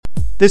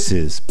This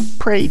is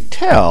Pray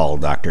Tell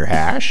Dr.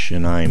 Hash,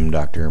 and I'm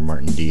Dr.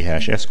 Martin D.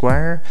 Hash,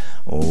 Esquire,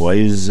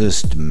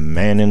 wisest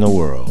man in the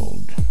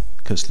world.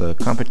 'Cause the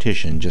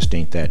competition just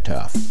ain't that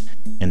tough.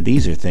 And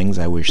these are things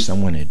I wish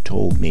someone had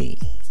told me.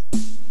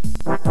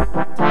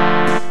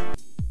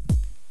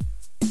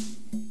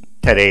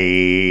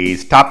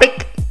 Today's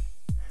topic,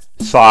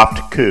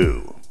 Soft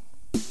Coup.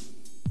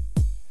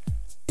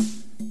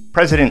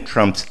 President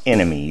Trump's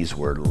enemies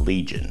were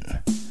legion.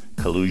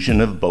 Collusion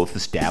of both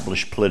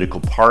established political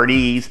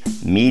parties,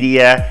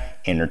 media,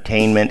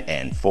 entertainment,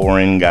 and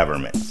foreign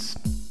governments.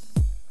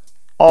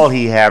 All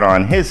he had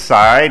on his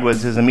side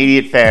was his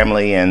immediate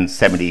family and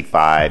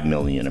 75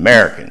 million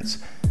Americans,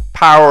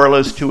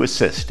 powerless to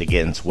assist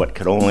against what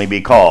could only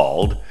be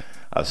called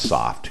a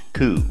soft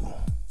coup.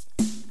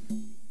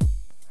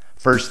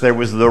 First there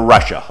was the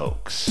Russia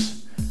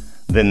hoax,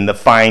 then the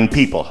Fine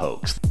People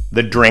hoax,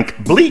 the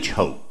Drink Bleach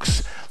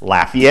hoax,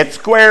 Lafayette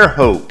Square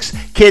hoax,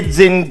 Kids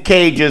in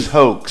Cages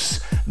hoax,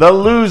 the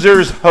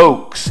Losers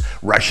hoax,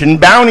 Russian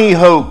bounty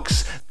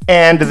hoax,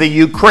 and the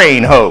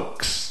Ukraine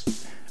hoax,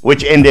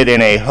 which ended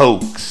in a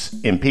hoax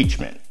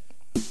impeachment.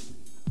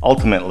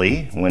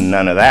 Ultimately, when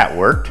none of that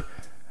worked,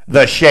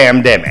 the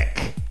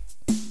shamdemic.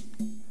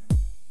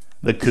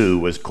 The coup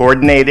was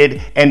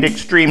coordinated and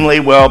extremely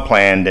well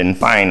planned and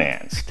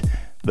financed.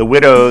 The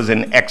widows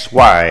and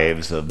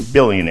ex-wives of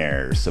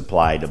billionaires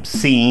supplied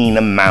obscene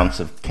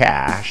amounts of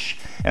cash,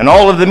 and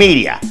all of the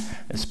media,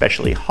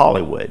 especially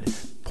Hollywood,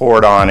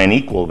 poured on an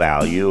equal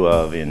value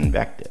of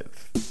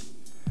invective.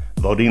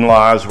 Voting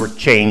laws were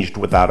changed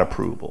without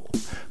approval.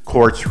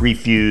 Courts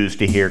refused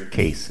to hear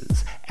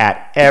cases.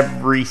 At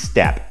every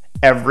step,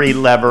 every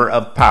lever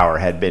of power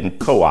had been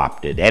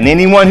co-opted, and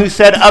anyone who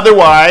said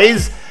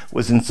otherwise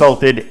was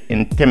insulted,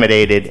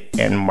 intimidated,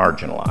 and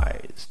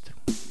marginalized.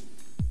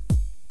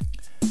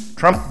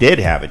 Trump did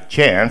have a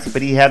chance,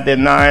 but he had the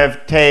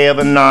naivete of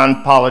a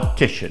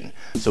non-politician,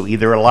 so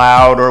either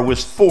allowed or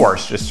was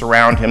forced to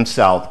surround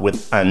himself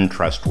with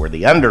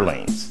untrustworthy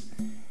underlings.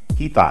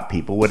 He thought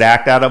people would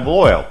act out of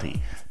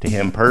loyalty to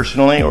him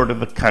personally or to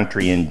the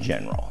country in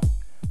general.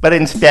 But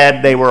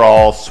instead, they were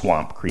all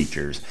swamp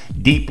creatures,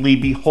 deeply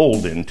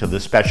beholden to the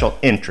special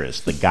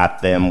interests that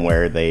got them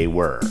where they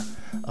were.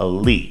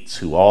 Elites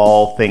who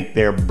all think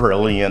they're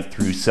brilliant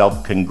through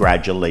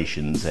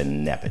self-congratulations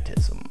and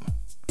nepotism.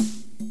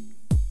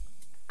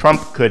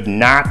 Trump could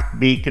not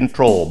be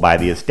controlled by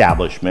the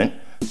establishment,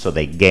 so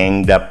they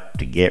ganged up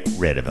to get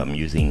rid of him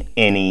using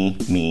any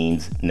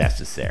means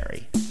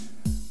necessary.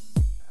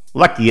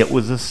 Lucky it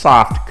was a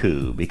soft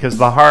coup, because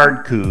the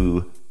hard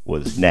coup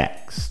was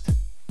next.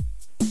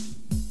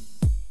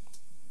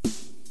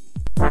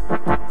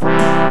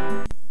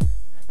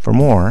 For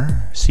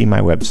more, see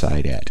my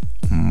website at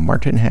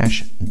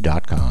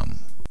martinhash.com.